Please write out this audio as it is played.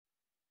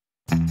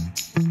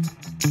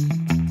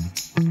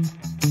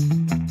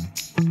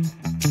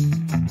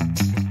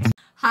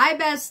Hi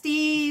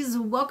besties,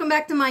 welcome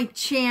back to my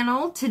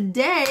channel.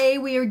 Today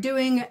we are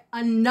doing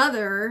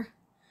another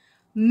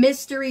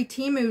mystery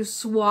Temu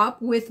swap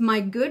with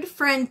my good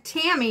friend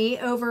Tammy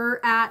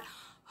over at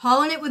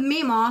Haulin' It with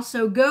Meemaw.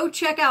 So go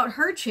check out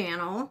her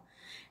channel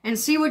and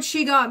see what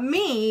she got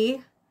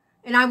me,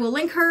 and I will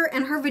link her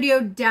and her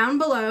video down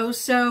below.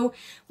 So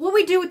what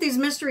we do with these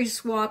mystery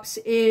swaps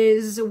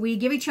is we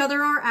give each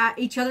other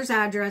each other's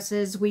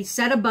addresses, we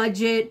set a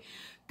budget,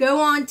 go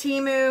on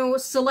Temu,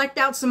 select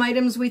out some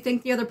items we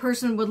think the other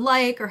person would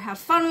like or have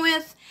fun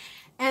with,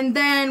 and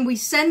then we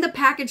send the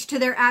package to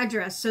their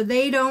address so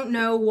they don't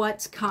know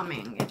what's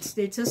coming.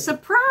 It's a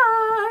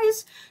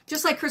surprise,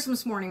 just like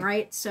Christmas morning,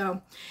 right?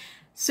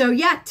 So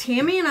yeah,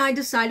 Tammy and I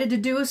decided to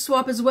do a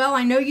swap as well.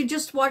 I know you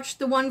just watched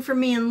the one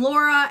from me and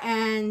Laura,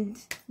 and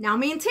now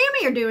me and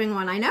Tammy are doing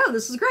one. I know,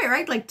 this is great,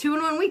 right? Like 2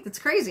 in 1 week, that's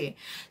crazy.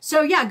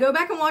 So yeah, go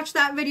back and watch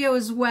that video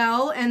as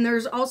well. And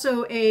there's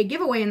also a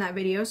giveaway in that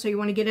video, so you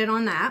want to get in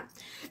on that.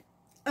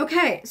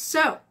 Okay,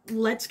 so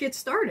let's get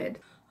started.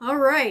 All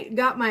right,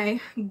 got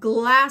my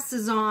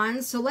glasses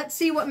on. So let's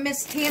see what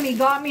Miss Tammy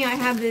got me. I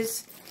have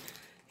this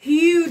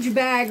huge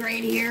bag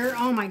right here.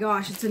 Oh my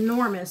gosh, it's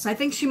enormous. I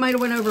think she might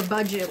have went over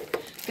budget.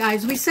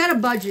 Guys, we set a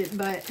budget,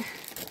 but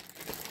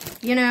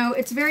you know,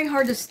 it's very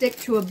hard to stick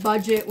to a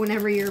budget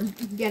whenever you're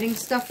getting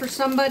stuff for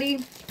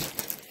somebody.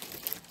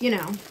 You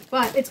know,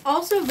 but it's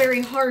also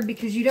very hard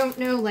because you don't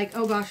know, like,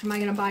 oh gosh, am I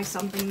going to buy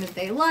something that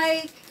they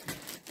like?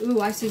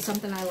 Ooh, I see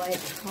something I like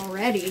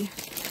already.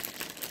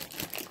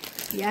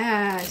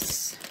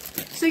 Yes.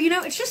 So, you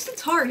know,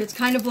 it's hard. It's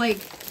kind of like,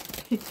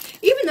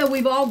 even though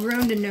we've all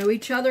grown to know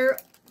each other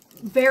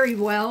very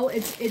well,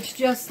 it's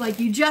just like,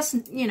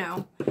 you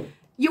know,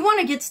 you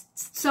want to get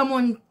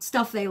someone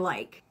stuff they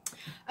like.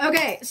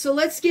 Okay, so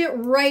let's get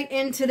right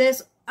into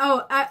this.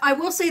 Oh, I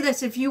will say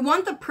this. If you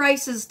want the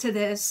prices to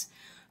this,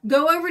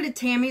 go over to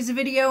Tammy's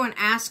video and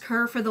ask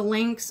her for the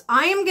links.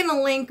 I am going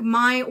to link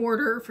my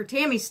order for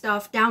Tammy's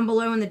stuff down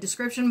below in the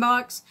description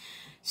box.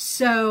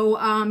 So,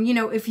 you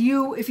know, if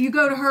you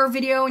go to her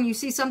video and you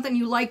see something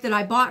you like that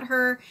I bought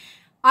her,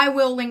 I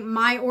will link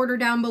my order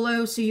down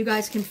below so you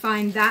guys can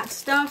find that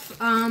stuff.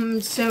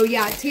 So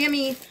yeah,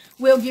 Tammy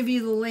will give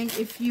you the link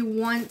if you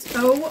want.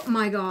 Oh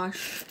my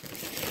gosh.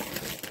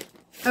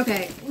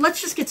 Okay,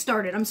 let's just get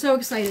started. I'm so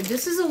excited.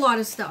 This is a lot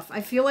of stuff.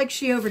 I feel like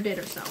she overdid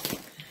herself.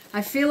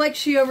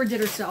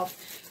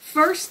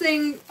 First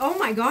thing, oh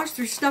my gosh,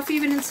 there's stuff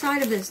even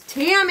inside of this.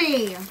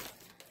 Tammy,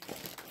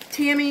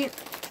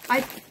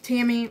 I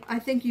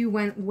think you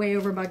went way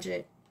over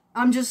budget.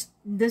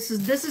 This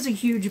is a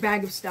huge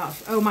bag of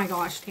stuff. Oh my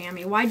gosh,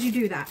 Tammy, why'd you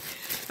do that?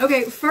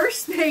 Okay,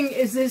 first thing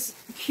is this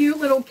cute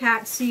little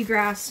cat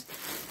seagrass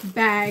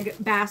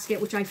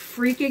basket, which I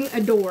freaking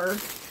adore.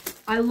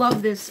 I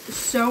love this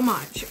so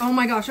much. Oh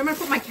my gosh, I'm gonna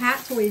put my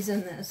cat toys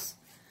in this.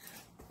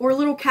 Or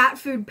little cat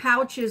food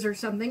pouches or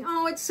something.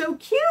 Oh, it's so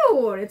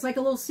cute. It's like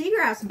a little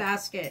seagrass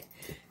basket.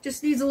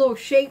 Just needs a little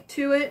shape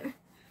to it.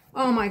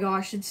 Oh my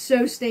gosh, it's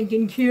so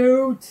stinking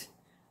cute.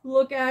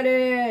 Look at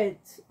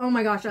it. Oh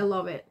my gosh, I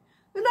love it.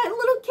 Look at that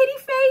little kitty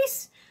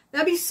face.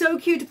 That'd be so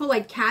cute to put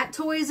like cat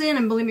toys in.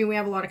 And believe me, we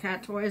have a lot of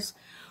cat toys.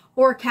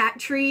 Or cat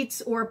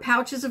treats. Or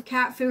pouches of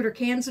cat food. Or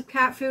cans of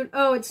cat food.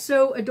 Oh, it's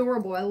so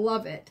adorable. I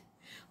love it.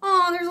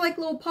 Oh, there's like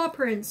little paw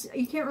prints.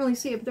 You can't really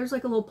see it, but there's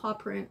like a little paw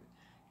print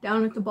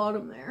down at the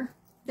bottom there.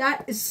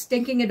 That is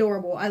stinking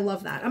adorable. I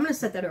love that. I'm going to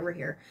set that over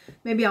here.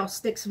 Maybe I'll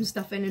stick some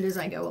stuff in it as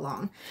I go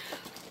along.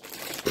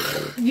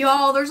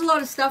 Y'all, there's a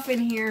lot of stuff in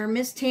here.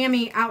 Miss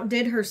Tammy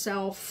outdid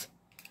herself.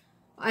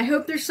 I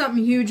hope there's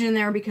something huge in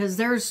there because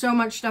there's so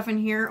much stuff in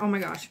here. Oh my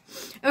gosh.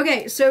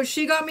 Okay, so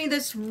she got me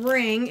this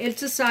ring.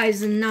 It's a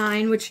size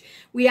 9, which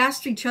we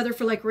asked each other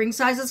for like ring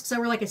sizes because I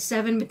wear like a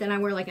 7, but then I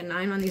wear like a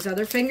 9 on these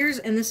other fingers.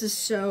 And this is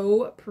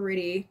so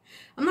pretty.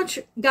 I'm not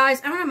sure. Guys,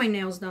 I don't have my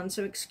nails done,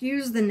 so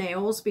excuse the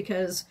nails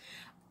because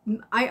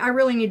I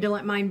really need to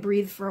let mine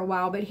breathe for a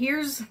while. But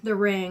here's the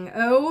ring.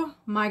 Oh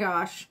my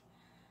gosh.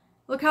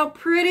 Look how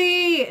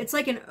pretty. It's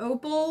like an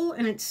opal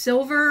and it's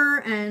silver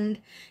and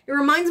it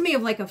reminds me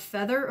of like a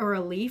feather or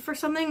a leaf or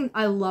something.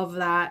 I love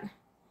that.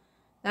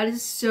 That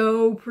is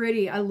so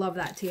pretty. I love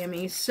that,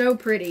 Tammy. So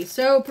pretty.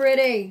 So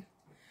pretty.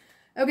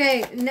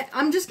 Okay,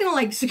 I'm just gonna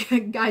like,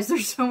 guys,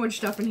 there's so much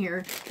stuff in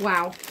here.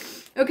 Wow.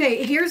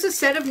 Okay, here's a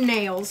set of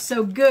nails.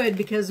 So good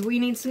because we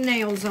need some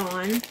nails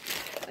on.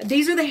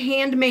 These are the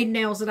handmade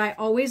nails that I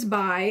always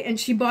buy, and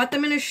she bought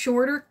them in a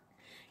shorter,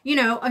 you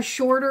know, a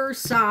shorter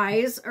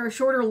size, or a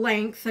shorter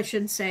length, I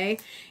should say,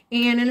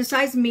 and in a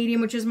size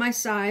medium, which is my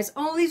size.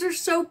 Oh, these are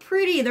so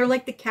pretty. They're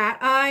like the cat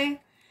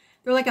eye.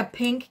 They're like a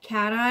pink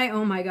cat eye.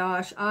 Oh my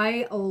gosh,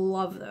 I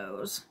love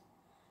those.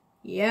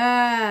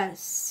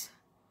 Yes.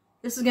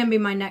 This is going to be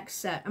my next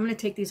set. I'm going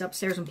to take these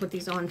upstairs and put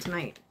these on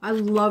tonight. I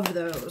love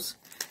those.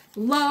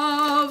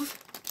 Love.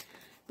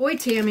 Boy,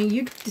 Tammy,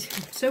 you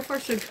so far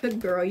so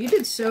good, girl. You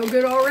did so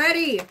good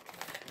already.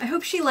 I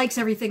hope she likes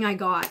everything I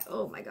got.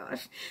 Oh my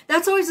gosh.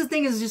 That's always the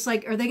thing, is just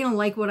like, are they going to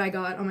like what I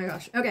got? Oh my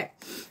gosh. Okay.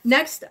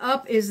 Next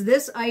up is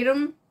this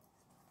item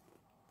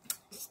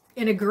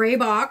in a gray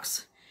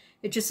box.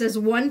 It just says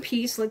one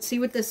piece. Let's see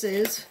what this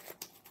is.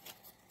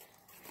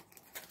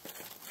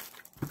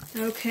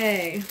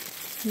 Okay.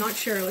 Not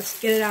sure. Let's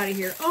get it out of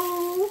here.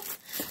 Oh.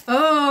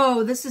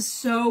 Oh, this is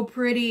so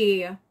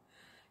pretty.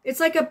 It's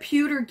like a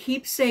pewter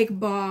keepsake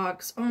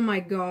box. Oh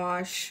my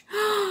gosh.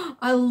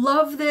 I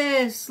love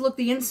this. Look,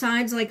 the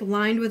inside's like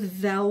lined with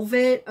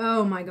velvet.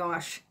 Oh my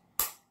gosh.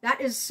 That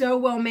is so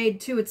well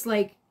made too. It's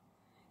like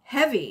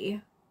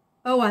heavy.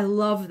 Oh, I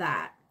love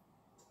that.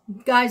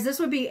 Guys, this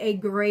would be a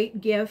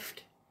great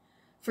gift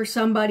for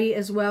somebody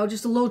as well.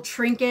 Just a little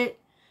trinket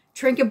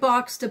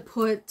box to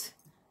put,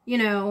 you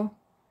know,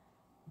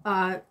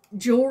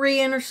 jewelry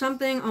in or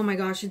something. Oh my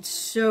gosh, it's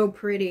so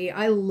pretty.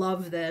 I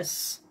love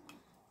this.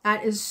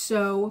 That is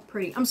so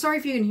pretty. I'm sorry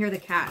if you can hear the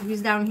cat.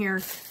 He's down here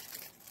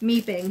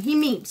meeping. He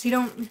meeps.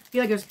 He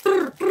like goes,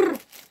 brr, brr.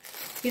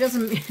 He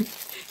doesn't,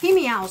 he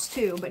meows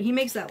too, but he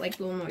makes that like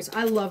little noise.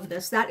 I love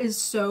this. That is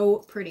so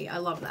pretty. I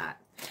love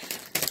that.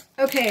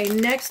 Okay,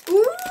 next.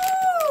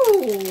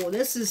 Ooh,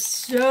 this is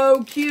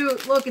so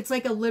cute. Look, it's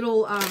like a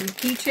little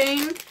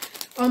keychain.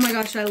 Oh my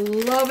gosh, I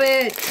love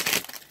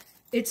it.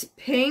 It's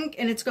pink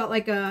and it's got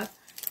like a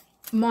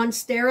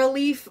monstera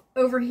leaf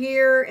over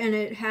here, and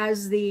it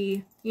has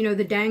the, you know,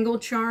 the dangle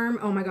charm.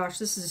 Oh my gosh,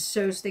 this is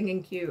so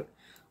stinking cute.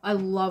 I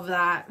love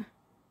that.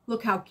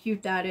 Look how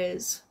cute that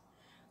is.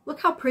 Look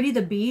how pretty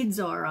the beads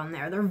are on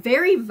there. They're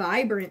very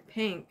vibrant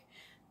pink.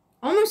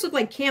 Almost look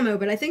like camo,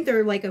 but I think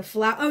they're like a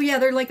flower. Oh yeah,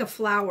 they're like a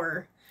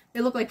flower. They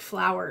look like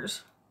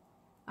flowers.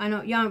 I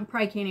know, yeah, I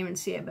probably can't even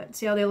see it, but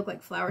see how they look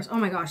like flowers? Oh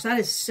my gosh, that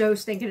is so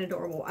stinking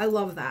adorable. I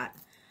love that.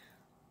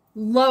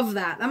 Love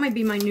that. That might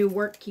be my new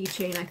work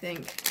keychain, I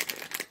think.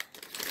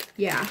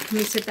 Yeah, let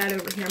me sit that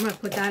over here. I'm going to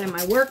put that in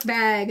my work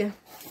bag.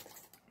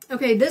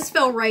 Okay, this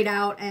fell right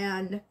out,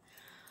 and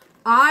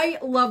I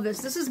love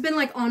this. This has been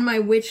like on my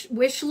wish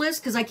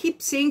list because I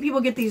keep seeing people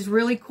get these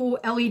really cool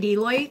LED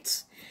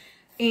lights,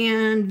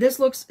 and this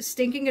looks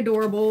stinking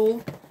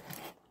adorable.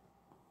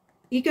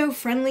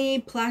 Eco-friendly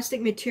plastic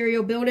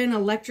material, built-in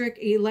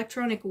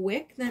electronic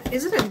wick.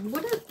 Is it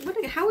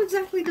a, how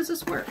exactly does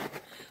this work?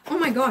 Oh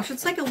my gosh,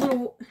 it's like a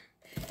little,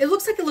 it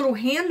looks like a little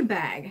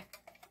handbag.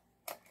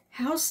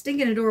 How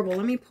stinking adorable.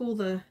 Let me pull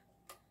the...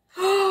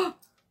 Oh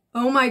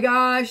my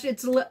gosh.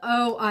 It's...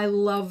 Oh, I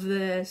love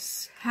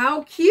this.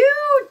 How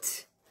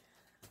cute.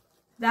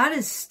 That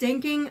is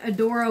stinking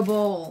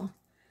adorable.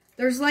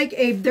 There's like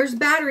a... There's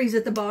batteries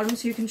at the bottom,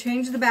 so you can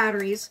change the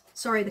batteries.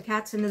 Sorry, the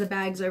cat's into the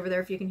bags over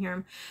there if you can hear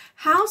him.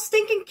 How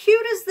stinking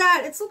cute is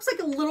that? It looks like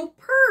a little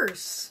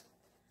purse.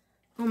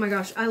 Oh my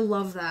gosh. I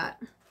love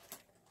that.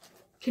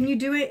 Can you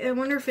do it? I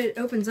wonder if it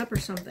opens up or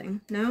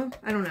something. No?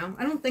 I don't know.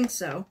 I don't think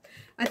so.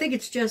 I think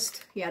it's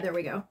just, yeah, there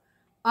we go.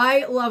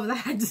 I love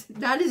that.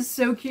 That is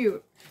so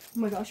cute. Oh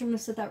my gosh, I'm going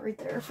to sit that right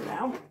there for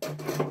now.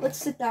 Let's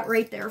sit that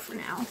right there for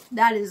now.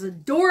 That is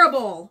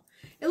adorable.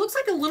 It looks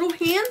like a little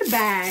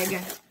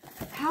handbag.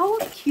 How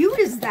cute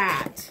is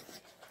that?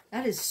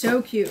 That is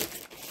so cute.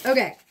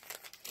 Okay.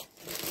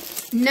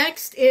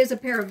 Next is a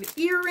pair of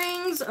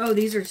earrings. Oh,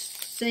 these are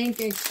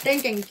stinking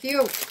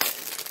cute.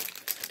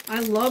 I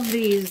love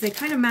these. They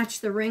kind of match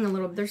the ring a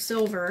little bit. They're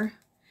silver.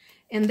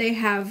 And they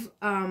have,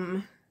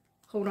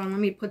 hold on, let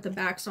me put the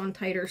backs on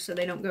tighter so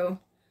they don't go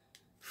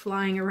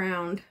flying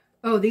around.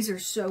 Oh, these are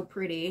so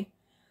pretty.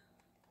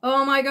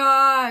 Oh my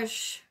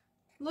gosh.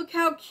 Look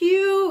how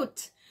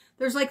cute.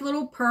 There's like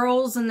little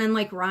pearls and then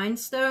like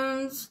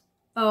rhinestones.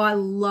 Oh, I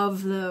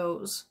love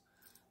those.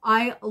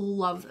 I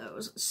love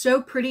those.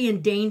 So pretty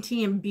and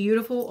dainty and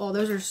beautiful. Oh,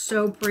 those are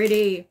so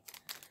pretty.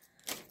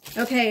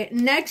 Okay,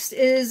 next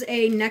is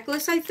a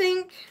necklace, I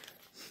think.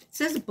 It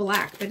says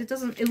black, but it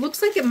doesn't, it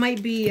looks like it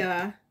might be,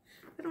 I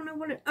don't know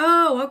what it,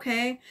 oh,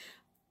 okay.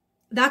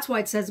 That's why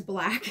it says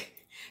black,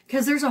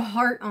 because there's a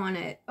heart on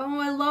it. Oh,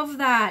 I love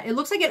that. It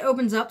looks like it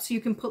opens up so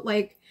you can put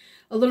like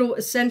a little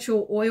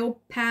essential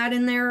oil pad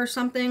in there or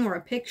something, or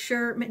a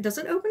picture. Does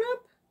it open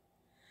up?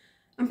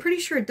 I'm pretty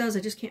sure it does. I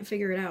just can't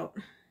figure it out.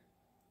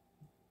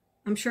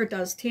 I'm sure it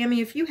does.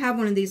 Tammy, if you have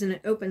one of these and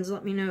it opens,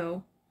 let me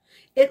know.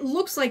 It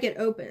looks like it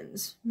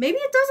opens. Maybe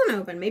it doesn't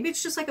open. Maybe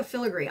it's just like a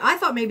filigree. I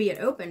thought maybe it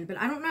opened, but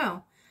I don't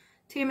know.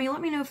 Tammy,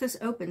 let me know if this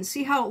opens.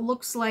 See how it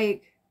looks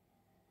like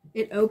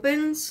it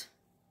opens?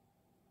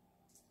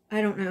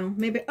 I don't know.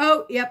 Maybe.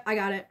 Oh, yep, I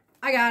got it.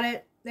 I got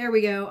it. There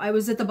we go. I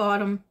was at the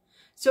bottom.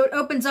 So it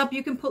opens up.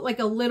 You can put like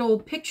a little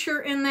picture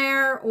in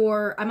there,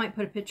 or I might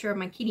put a picture of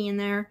my kitty in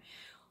there,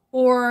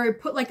 or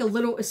put like a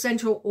little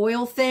essential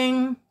oil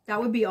thing.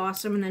 That would be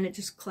awesome. And then it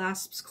just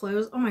clasps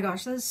closed. Oh my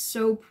gosh, that is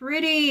so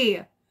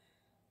pretty.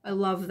 I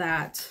love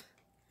that.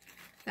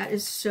 That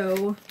is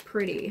so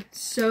pretty.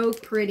 So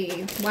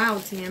pretty. Wow,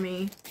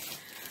 Tammy.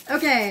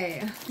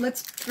 Okay,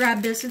 let's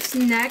grab this. It's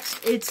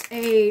next. It's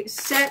a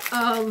set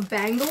of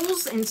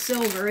bangles in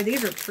silver.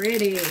 These are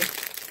pretty.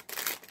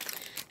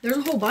 There's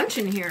a whole bunch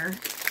in here.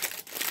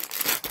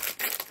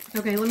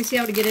 Okay, let me see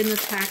how to get in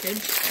this package.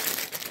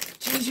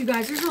 Jeez, you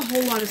guys, there's a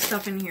whole lot of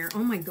stuff in here.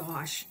 Oh my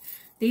gosh.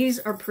 These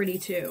are pretty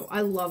too.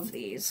 I love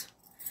these.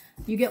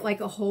 You get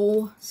like a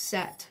whole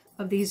set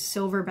of these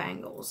silver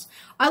bangles.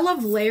 I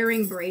love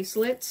layering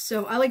bracelets,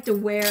 so I like to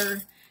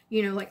wear,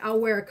 you know, like I'll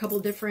wear a couple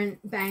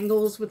different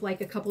bangles with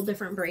like a couple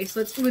different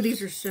bracelets. Ooh,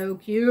 these are so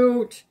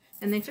cute.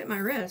 And they fit my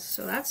wrist,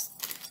 so that's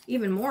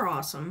even more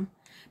awesome.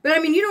 But I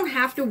mean, you don't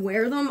have to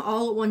wear them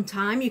all at one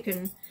time. You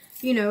can,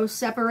 you know,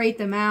 separate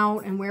them out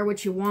and wear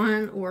what you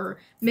want, or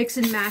mix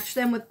and match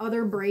them with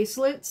other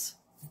bracelets.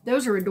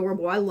 Those are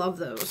adorable. I love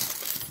those.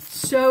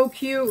 So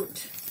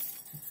cute.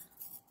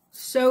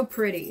 So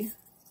pretty.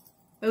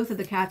 Both of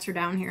the cats are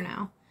down here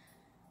now.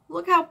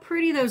 Look how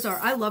pretty those are.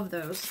 I love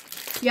those.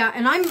 Yeah,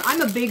 and I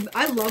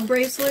love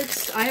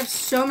bracelets. I have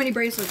so many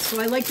bracelets, so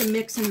I like to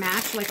mix and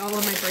match like all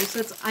of my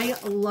bracelets. I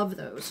love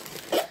those.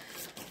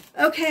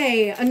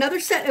 Okay, another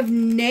set of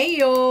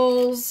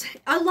nails.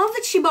 I love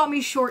that she bought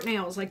me short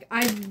nails. Like,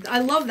 I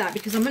love that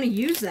because I'm going to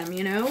use them,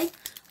 you know?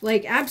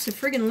 Like,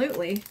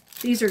 abso-friggin-lutely.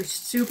 These are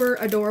super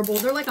adorable.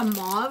 They're like a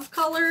mauve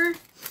color.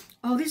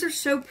 Oh, these are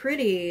so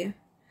pretty.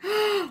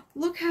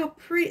 Look how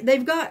pretty.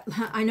 They've got,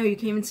 I know you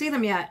can't even see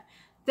them yet.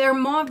 They're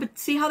mauve, but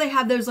see how they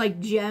have those like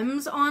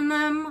gems on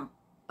them?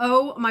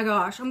 Oh my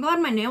gosh. I'm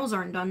glad my nails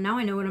aren't done. Now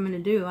I know what I'm going to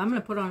do. I'm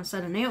going to put on a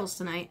set of nails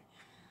tonight.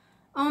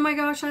 Oh my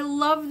gosh, I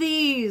love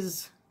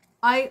these.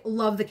 I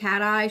love the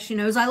cat eye. She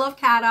knows I love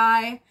cat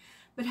eye.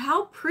 But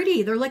how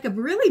pretty. They're like a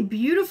really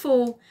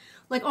beautiful,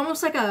 like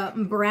almost like a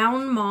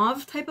brown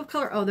mauve type of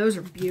color. Oh, those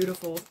are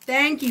beautiful.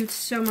 Thank you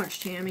so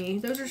much, Tammy.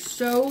 Those are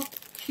so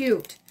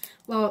cute.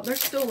 Well,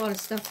 there's still a lot of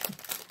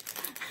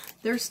stuff.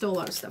 There's still a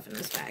lot of stuff in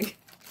this bag.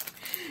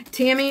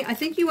 Tammy, I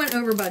think you went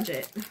over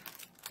budget.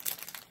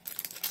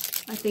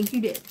 I think you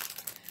did.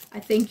 I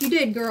think you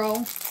did,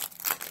 girl.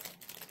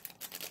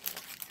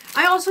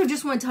 I also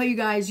just want to tell you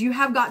guys, you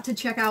have got to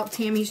check out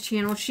Tammy's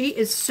channel. She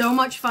is so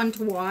much fun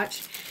to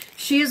watch.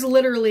 She is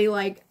literally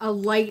like a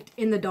light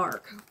in the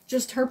dark.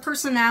 Just her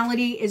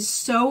personality is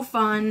so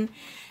fun.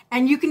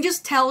 And you can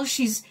just tell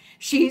she's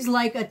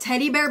like a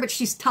teddy bear, but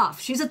she's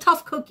tough. She's a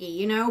tough cookie,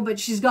 you know, but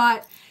she's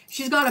got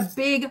a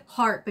big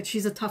heart, but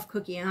she's a tough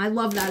cookie. And I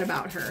love that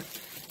about her.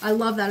 I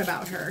love that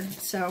about her.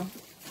 So,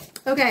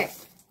 okay.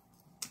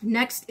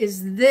 Next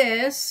is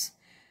this.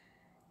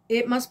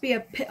 It must be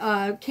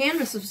a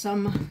canvas of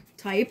some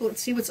type.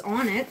 Let's see what's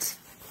on it.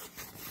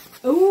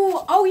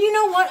 Oh, you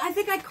know what? I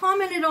think I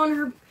commented on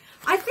her.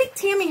 I think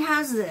Tammy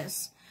has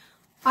this.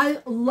 I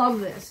love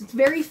this. It's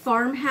very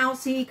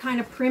farmhousey, kind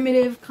of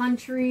primitive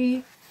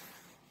country.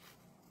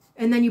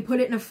 And then you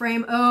put it in a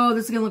frame. Oh,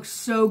 this is going to look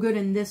so good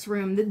in this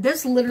room.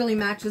 This literally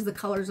matches the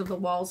colors of the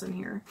walls in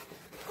here.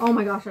 Oh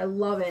my gosh, I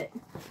love it.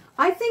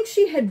 I think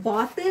she had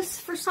bought this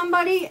for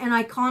somebody, and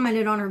I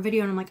commented on her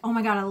video, and I'm like, oh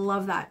my god, I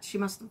love that. She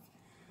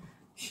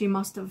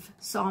must have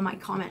saw my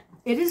comment.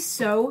 It is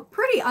so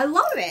pretty. I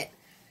love it.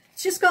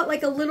 It's just got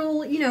like a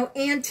little, you know,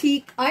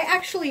 antique. I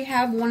actually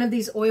have one of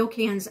these oil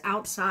cans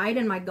outside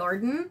in my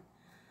garden.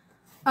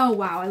 Oh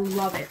wow, I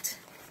love it.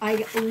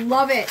 I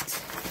love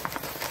it.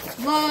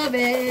 Love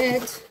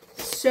it.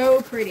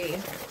 So pretty.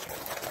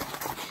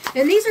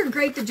 And these are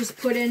great to just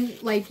put in,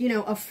 like, you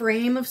know, a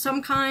frame of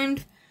some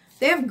kind.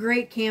 They have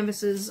great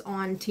canvases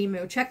on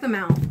Temu. Check them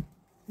out.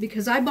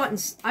 Because I've bought,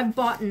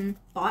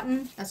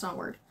 that's not a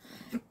word.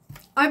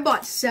 I've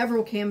bought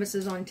several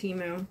canvases on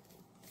Temu.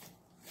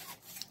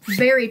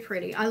 Very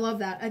pretty. I love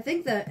that. I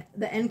think the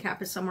end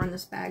cap is somewhere in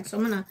this bag. So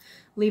I'm going to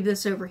leave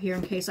this over here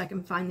in case I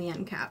can find the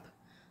end cap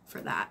for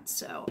that.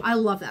 So I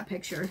love that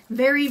picture.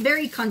 Very,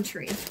 very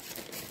country.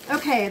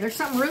 Okay, there's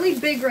something really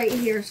big right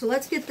here, so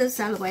let's get this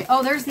out of the way.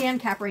 Oh, there's the end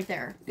cap right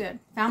there. Good.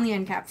 Found the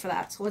end cap for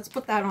that. So let's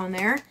put that on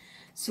there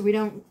so we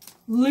don't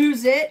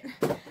lose it.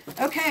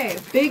 Okay,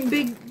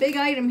 big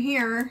item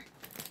here.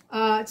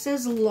 It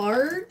says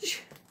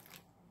large.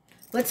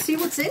 Let's see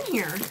what's in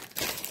here.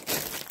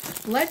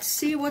 Let's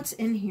see what's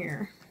in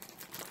here.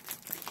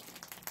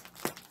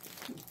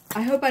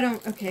 I hope I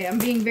don't... Okay, I'm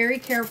being very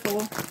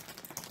careful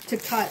to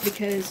cut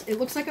because it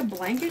looks like a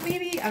blanket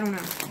maybe? I don't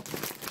know.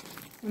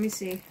 Let me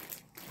see.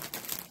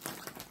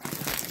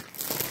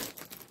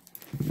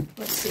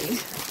 Let's see.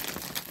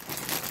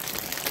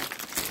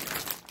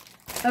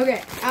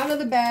 Okay, out of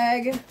the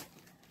bag.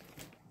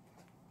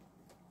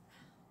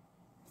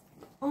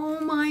 Oh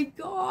my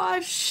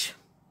gosh.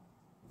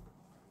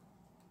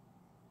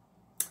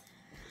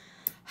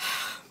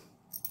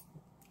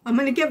 I'm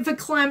gonna get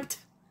verklempt.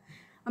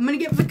 I'm gonna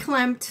get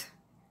verklempt.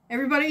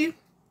 Everybody,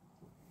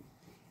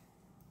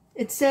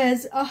 it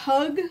says, a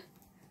hug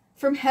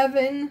from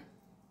heaven,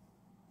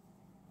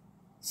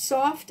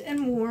 soft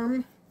and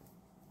warm.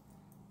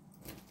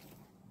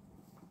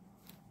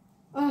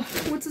 Oh,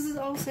 what does this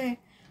all say?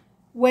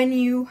 When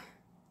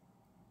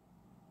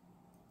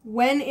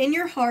in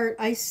your heart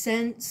I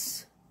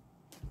sense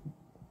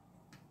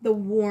the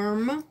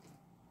warm,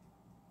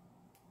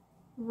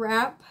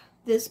 wrap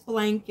this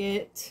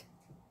blanket,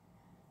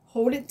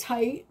 hold it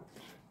tight.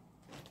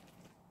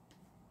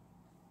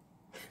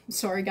 I'm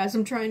sorry guys,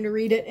 I'm trying to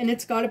read it, and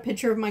it's got a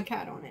picture of my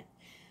cat on it.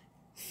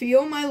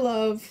 Feel my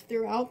love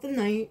throughout the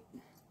night,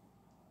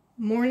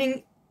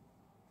 morning,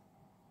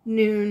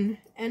 noon,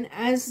 and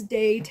as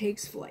day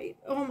takes flight.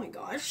 Oh my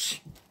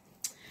gosh.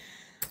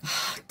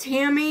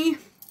 Tammy.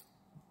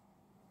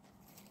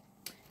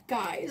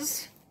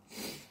 Guys,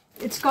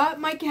 it's got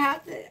my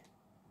cat that...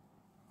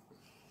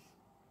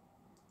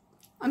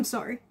 I'm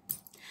sorry.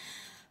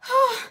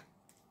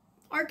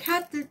 Our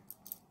cat that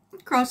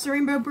crossed the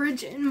Rainbow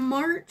Bridge in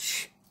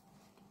March.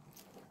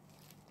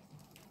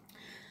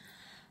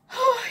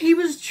 He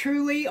was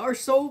truly our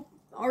soul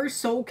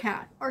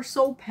cat, our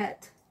soul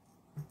pet.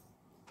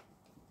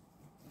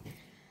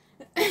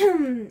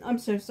 I'm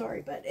so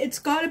sorry, but it's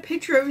got a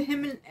picture of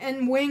him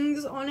and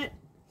wings on it.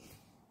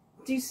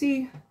 Do you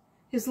see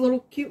his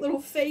little cute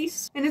little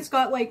face? And it's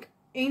got like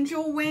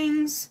angel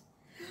wings.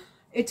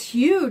 It's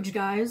huge,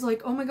 guys.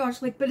 Like, oh my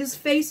gosh, like, but his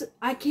face,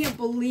 I can't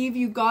believe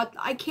you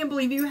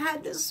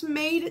had this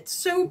made. It's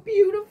so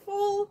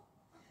beautiful.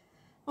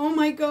 Oh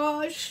my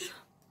gosh.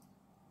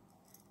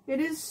 It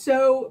is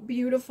so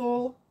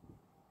beautiful.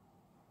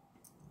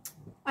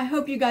 I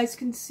hope you guys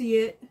can see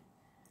it.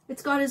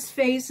 It's got his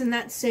face and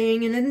that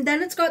saying, and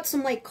then it's got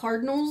some like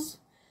cardinals.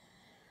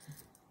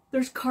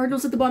 There's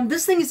cardinals at the bottom.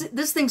 This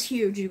thing's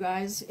huge, you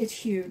guys. It's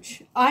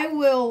huge. I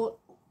will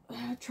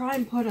try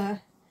and put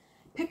a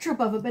picture up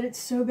of it, but it's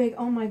so big.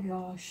 Oh my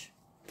gosh.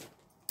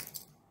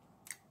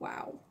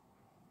 Wow.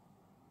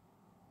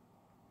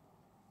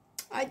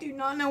 I do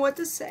not know what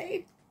to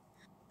say.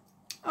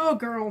 Oh,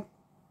 girl.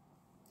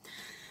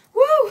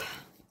 Woo!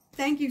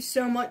 Thank you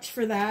so much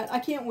for that. I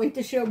can't wait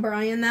to show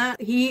Brian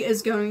that. He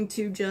is going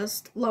to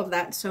just love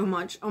that so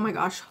much. Oh my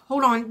gosh.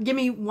 Hold on. Give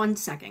me 1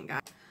 second,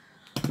 guys.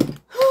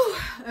 Whew.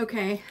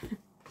 Okay.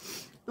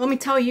 Let me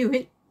tell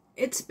you,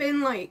 it's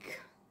been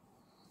like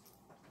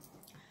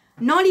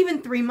not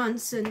even 3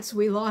 months since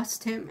we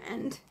lost him,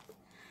 and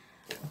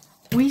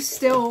we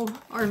still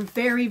are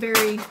very,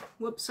 very...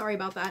 Whoops, sorry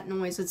about that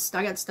noise.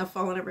 I got stuff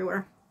falling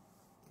everywhere.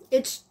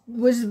 It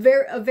was a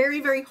very,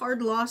 very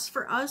hard loss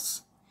for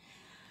us.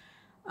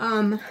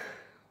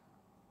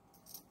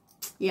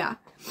 Yeah,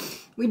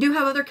 we do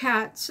have other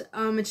cats.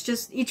 It's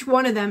just each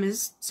one of them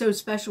is so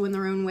special in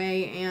their own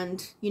way,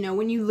 and you know,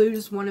 when you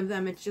lose one of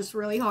them, it's just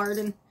really hard,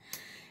 and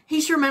he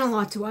sure meant a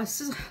lot to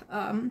us.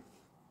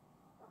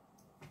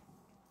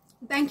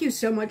 Thank you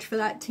so much for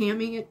that,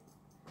 Tammy. It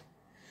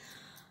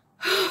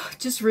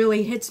just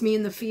really hits me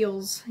in the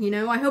feels, you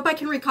know. I hope I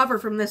can recover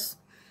from this.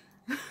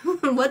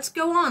 Let's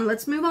go on.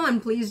 Let's move on,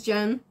 please,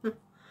 Jen.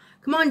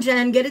 Come on,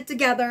 Jen, get it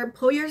together.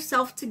 Pull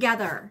yourself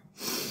together.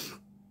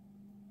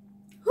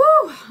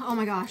 Whew. Oh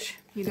my gosh,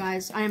 you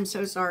guys, I am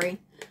so sorry.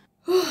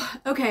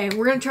 Okay,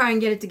 we're gonna try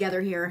and get it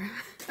together here.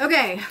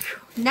 Okay,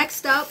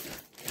 next up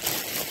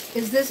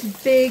is this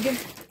big...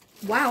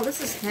 Wow,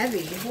 this is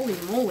heavy. Holy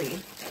moly.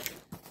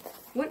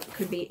 What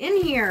could be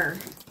in here?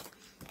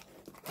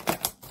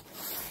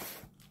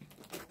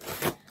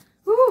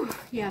 Whew,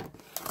 yeah.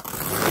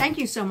 Thank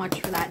you so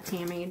much for that,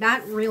 Tammy.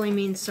 That really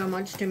means so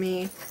much to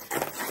me.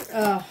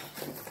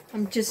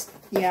 I'm just,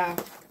 yeah.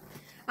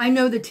 I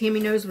know that Tammy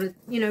knows what,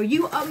 you know,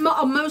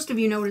 most of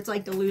you know what it's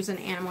like to lose an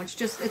animal.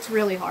 It's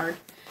really hard.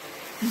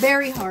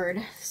 Very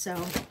hard.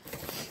 So,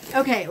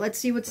 okay, let's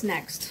see what's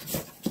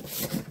next.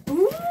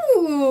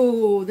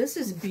 Ooh, this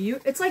is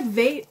beautiful. It's like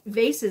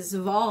vases,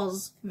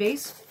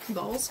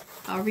 vases,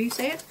 however you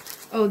say it.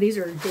 Oh, these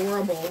are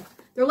adorable.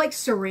 They're like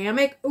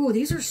ceramic. Ooh,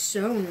 these are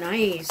so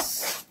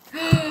nice.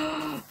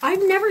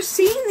 I've never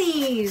seen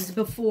these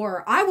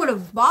before. I would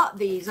have bought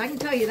these. I can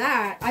tell you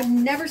that. I've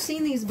never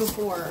seen these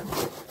before.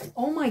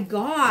 Oh my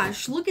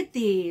gosh. Look at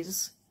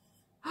these.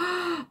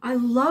 I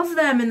love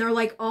them. And they're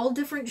like all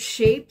different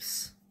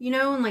shapes, you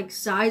know, and like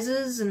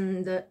sizes.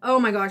 And oh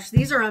my gosh.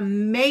 These are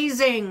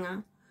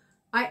amazing.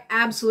 I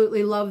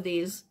absolutely love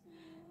these.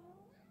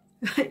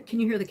 Can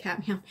you hear the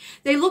cat meow?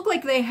 They look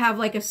like they have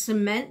like a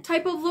cement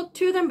type of look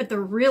to them, but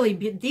they're really,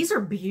 these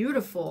are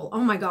beautiful.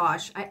 Oh my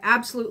gosh. I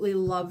absolutely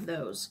love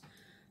those.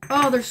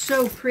 Oh, they're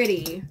so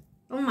pretty.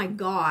 Oh my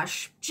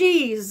gosh.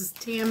 Jeez,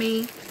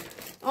 Tammy.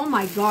 Oh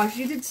my gosh,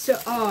 you did so...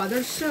 Oh,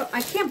 they're so...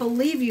 I can't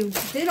believe you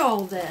did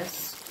all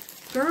this.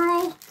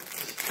 Girl.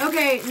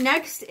 Okay,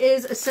 next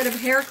is a set of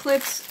hair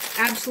clips.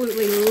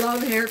 Absolutely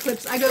love hair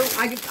clips. I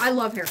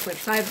love hair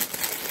clips. I have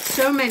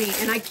so many,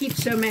 and I keep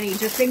so many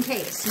just in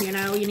case, you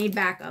know, you need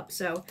backup.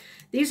 So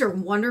these are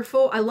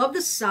wonderful. I love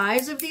the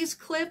size of these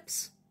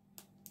clips.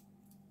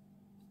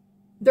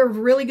 They're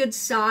really good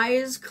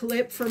size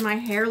clip for my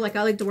hair. Like,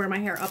 I like to wear my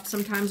hair up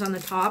sometimes on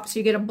the top. So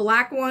you get a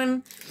black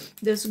one,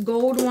 this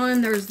gold one.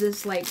 There's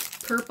this, like,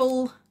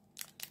 purple-ish.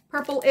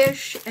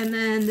 And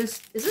then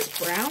this, is this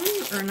brown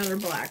or another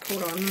black?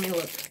 Hold on, let me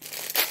look.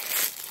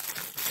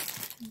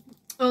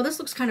 Oh, this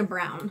looks kind of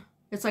brown.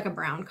 It's like a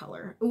brown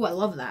color. Ooh, I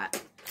love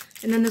that.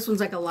 And then this one's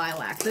like a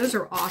lilac. Those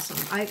are awesome.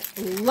 I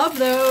love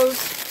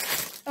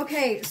those.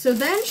 Okay, so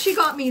then she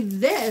got me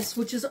this,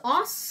 which is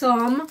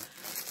awesome.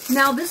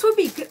 Now, this would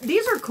be,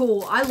 these are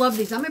cool. I love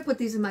these. I'm going to put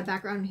these in my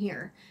background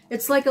here.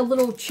 It's like a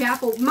little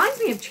chapel. Reminds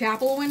me of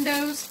chapel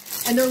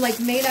windows. And they're like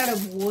made out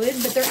of wood,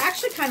 but they're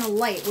actually kind of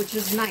light, which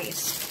is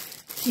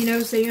nice. You know,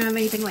 so you don't have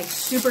anything like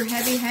super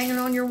heavy hanging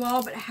on your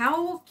wall. But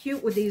how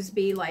cute would these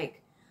be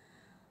like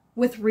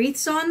with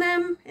wreaths on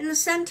them in the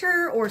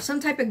center or some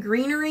type of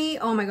greenery.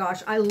 Oh my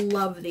gosh, I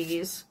love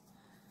these.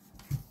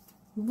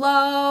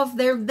 Love.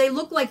 They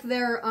look like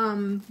they're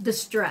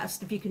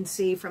distressed, if you can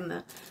see from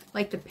the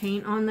the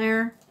paint on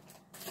there.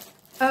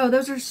 Oh,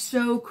 those are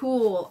so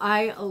cool.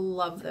 I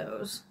love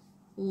those.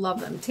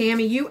 Love them.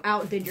 Tammy, you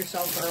outdid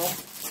yourself,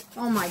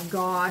 girl. Oh my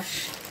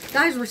gosh.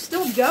 Guys, we're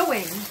still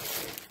going.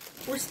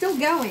 We're still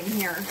going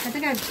here. I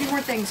think I have 2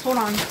 more things. Hold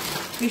on.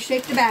 Let me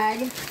shake the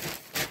bag.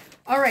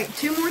 All right,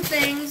 2 more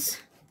things.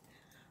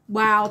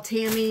 Wow,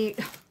 Tammy.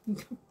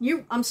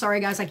 I'm sorry,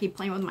 guys. I keep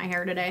playing with my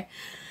hair today.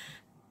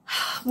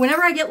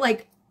 Whenever I get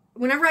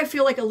whenever I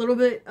feel a little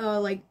bit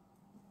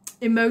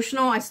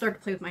emotional, I start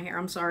to play with my hair.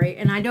 I'm sorry.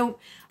 And I know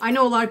a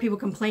lot of people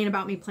complain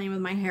about me playing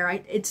with my hair.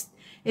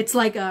 It's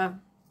like a,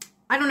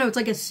 I don't know, it's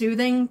like a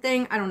soothing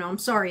thing. I don't know. I'm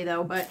sorry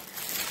though, but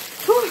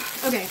whew,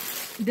 okay.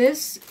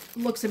 This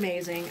looks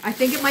amazing. I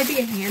think it might be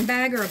a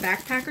handbag or a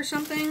backpack or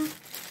something.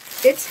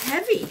 It's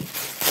heavy,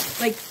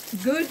 like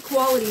good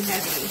quality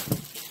heavy.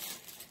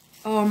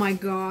 Oh my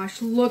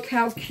gosh, look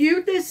how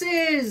cute this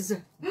is.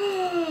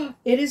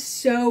 It is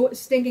so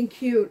stinking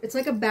cute. It's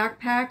like a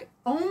backpack.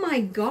 Oh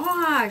my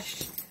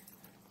gosh.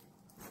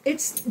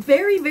 It's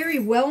very, very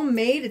well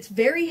made. It's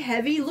very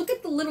heavy. Look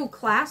at the little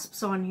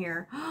clasps on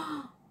here.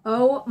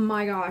 Oh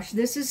my gosh,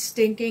 this is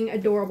stinking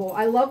adorable.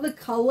 I love the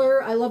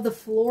color. I love the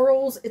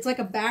florals. It's like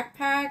a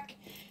backpack,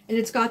 and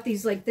it's got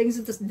these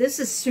things. This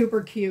is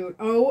super cute.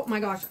 Oh my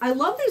gosh, I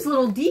love these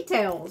little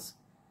details.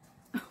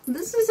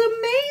 This is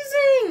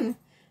amazing.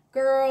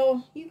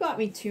 Girl, you got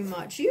me too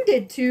much. You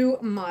did too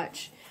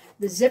much.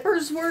 The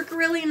zippers work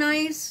really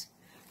nice.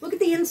 Look at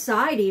the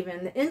inside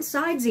even. The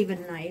inside's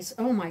even nice.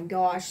 Oh my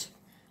gosh.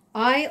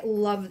 I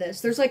love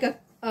this. There's like a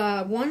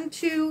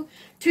two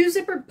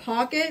zippered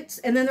pockets,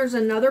 and then there's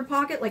another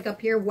pocket up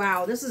here.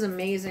 Wow, this is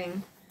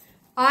amazing.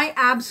 I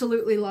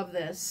absolutely love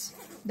this.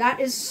 That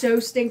is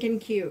so stinking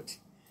cute.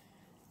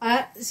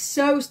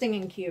 So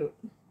stinking cute.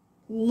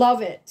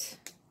 Love it.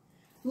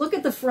 Look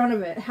at the front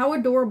of it. How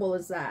adorable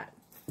is that?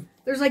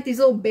 There's these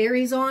little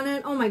berries on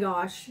it. Oh my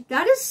gosh.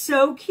 That is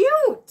so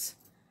cute.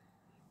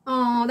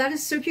 Oh, that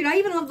is so cute. I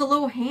even love the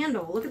little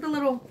handle. Look at the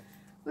little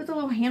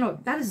handle.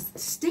 That is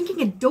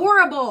stinking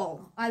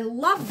adorable. I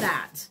love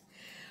that.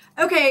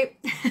 Okay,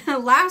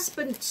 last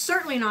but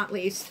certainly not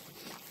least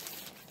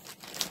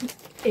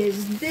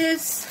is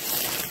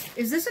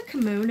this a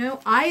kimono?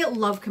 I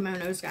love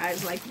kimonos,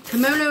 guys.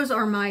 Kimonos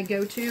are my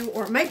go-to,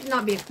 or it might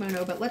not be a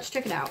kimono, but let's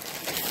check it out.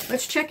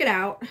 Let's check it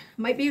out.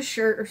 Might be a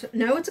shirt or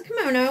no, it's a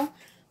kimono.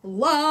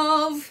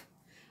 Love.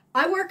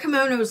 I wear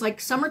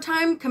kimonos,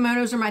 summertime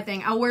kimonos are my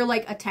thing. I'll wear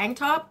a tank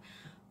top,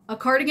 a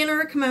cardigan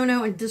or a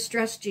kimono, and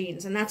distressed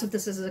jeans. And that's what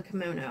this is a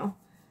kimono.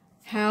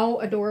 How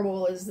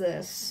adorable is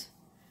this?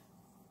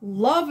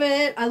 Love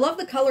it. I love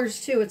the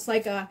colors too. It's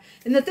and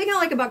the thing I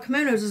like about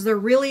kimonos is they're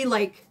really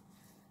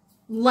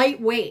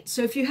lightweight.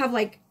 So if you have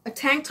a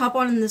tank top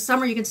on in the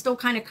summer, you can still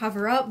kind of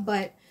cover up,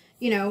 but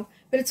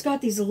but it's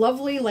got these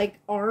lovely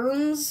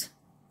arms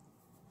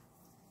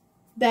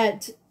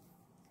that,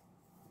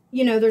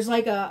 there's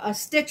a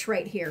stitch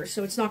right here,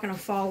 so it's not going to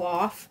fall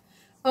off.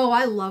 Oh,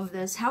 I love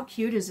this. How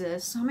cute is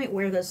this? I might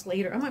wear this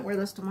later. I might wear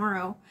this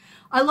tomorrow.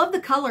 I love the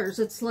colors.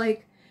 It's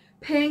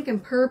pink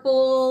and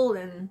purple,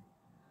 and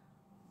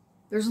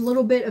there's a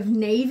little bit of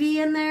navy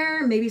in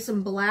there, maybe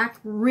some black.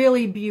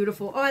 Really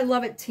beautiful. Oh, I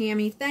love it,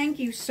 Tammy. Thank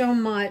you so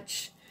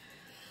much.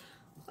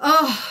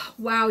 Oh,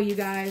 wow, you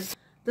guys.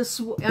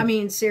 I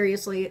mean,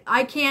 seriously,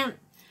 I can't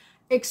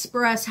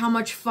express how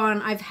much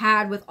fun I've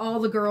had with all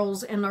the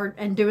girls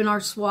and doing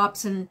our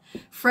swaps and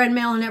friend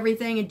mail and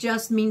everything. It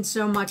just means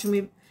so much.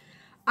 And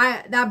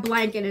that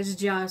blanket is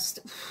just,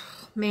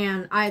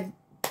 man,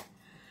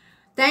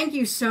 thank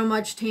you so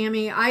much,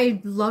 Tammy.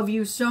 I love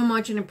you so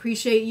much and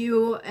appreciate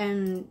you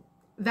and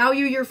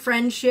value your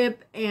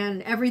friendship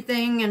and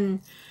everything.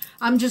 And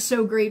I'm just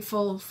so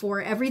grateful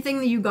for everything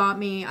that you got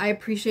me. I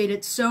appreciate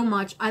it so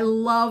much. I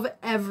love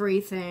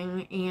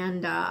everything.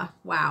 And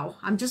wow,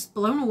 I'm just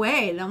blown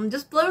away. I'm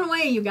just blown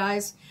away, you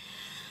guys.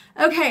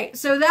 Okay,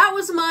 so that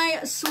was my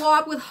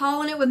swap with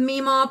Haulin' It with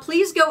Mima.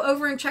 Please go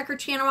over and check her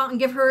channel out and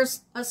give her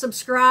a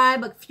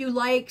subscribe, a few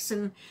likes,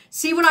 and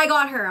see what I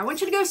got her. I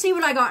want you to go see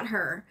what I got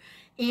her.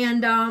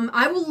 And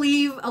I will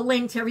leave a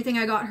link to everything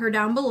I got her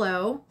down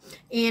below.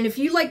 And if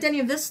you liked any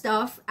of this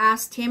stuff,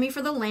 ask Tammy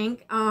for the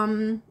link,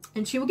 and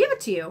she will give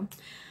it to you.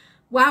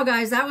 Wow,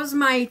 guys, that was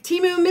my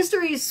Temu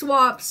mystery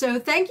swap. So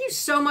thank you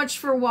so much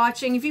for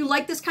watching. If you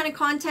like this kind of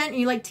content and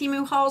you like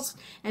Temu hauls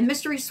and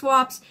mystery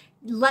swaps,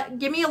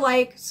 give me a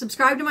like,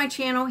 subscribe to my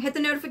channel, hit the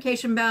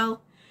notification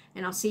bell,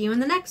 and I'll see you in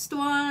the next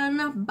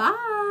one.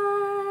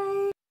 Bye!